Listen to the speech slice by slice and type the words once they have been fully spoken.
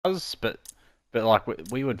but like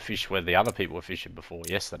we would fish where the other people were fishing before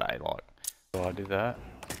yesterday. Like, so I do that.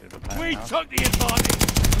 We took the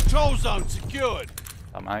advantage. Control zone secured.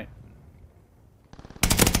 Oh, mate.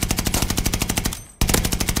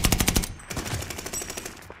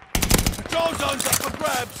 Control zone's up for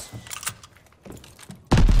grabs.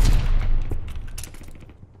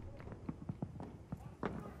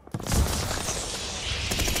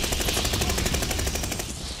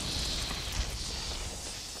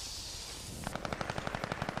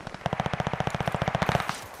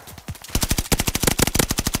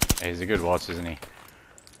 He's a good watch, isn't he?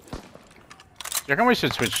 Do you reckon we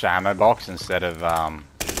should switch to ammo box instead of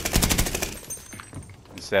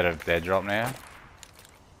dead drop now?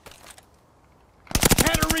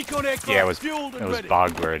 Yeah, it was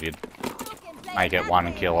bugged where it'd make it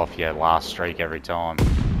 1 kill off your last streak every time.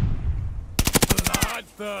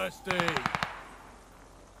 Bloodthirsty.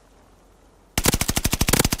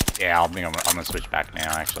 Yeah, I think I'm gonna switch back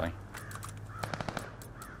now, actually.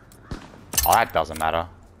 Oh, that doesn't matter.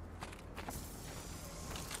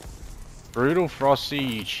 Brutal Frosty,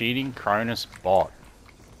 you cheating Cronus bot.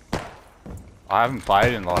 I haven't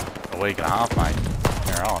played in like a week and a half, mate.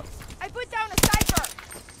 You're right. I put down a cipher.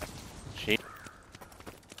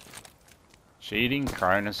 Cheating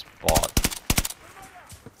Cronus bot.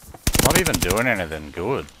 Not even doing anything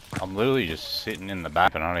good. I'm literally just sitting in the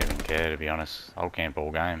back and I don't even care, to be honest. I'll camp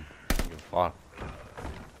all game. I don't give a fuck.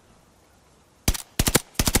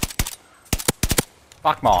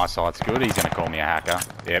 Fuck my eyesight's good, he's gonna call me a hacker.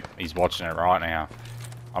 Yep, he's watching it right now.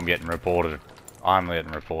 I'm getting reported. I'm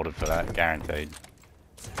getting reported for that, guaranteed.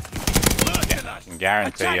 I can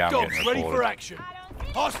guarantee I'm getting reported. Ready for action.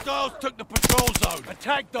 Hostiles took the patrol zone.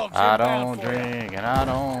 Attack dogs I don't drink and I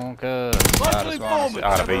don't cuss. I just want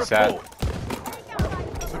to be sad.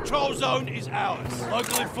 Patrol zone is ours.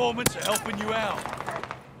 Local informants are helping you out.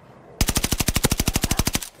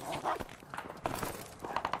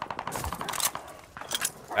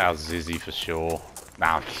 That was Zizzy for sure.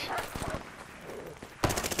 Nah.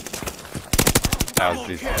 That was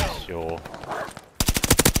Zizzy for sure.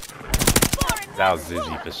 That was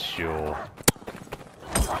Zizzy for sure.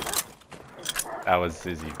 That was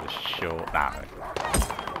Zizzy for sure. Nah.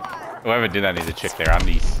 Whoever did that needs to check their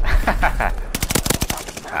undies.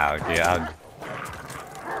 Oh god.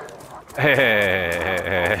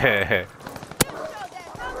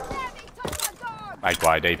 Make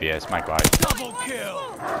way, DPS, make way. Double kill.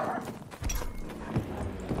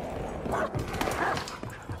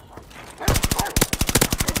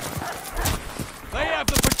 They have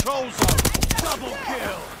the patrol zone. Double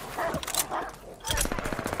kill.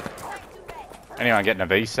 Anyone getting a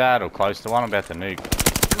VSAT or close to one? I'm about to nuke.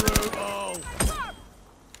 Brutal.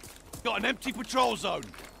 Got an empty patrol zone.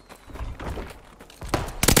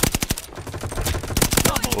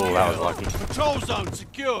 Double Oh, that was lucky. Patrol zone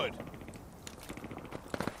secured.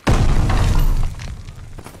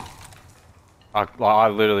 I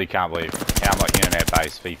literally can't believe how much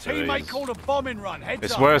internet-based FIFA Teammate is. called a bombing run. Heads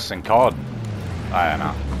It's up. worse than COD. I don't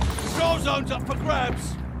know. Patrol zone's up for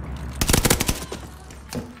grabs.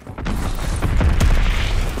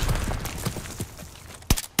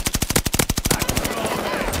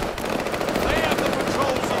 They have the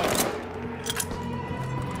patrol zone.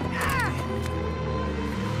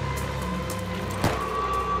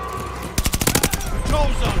 Patrol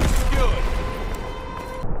zone secured.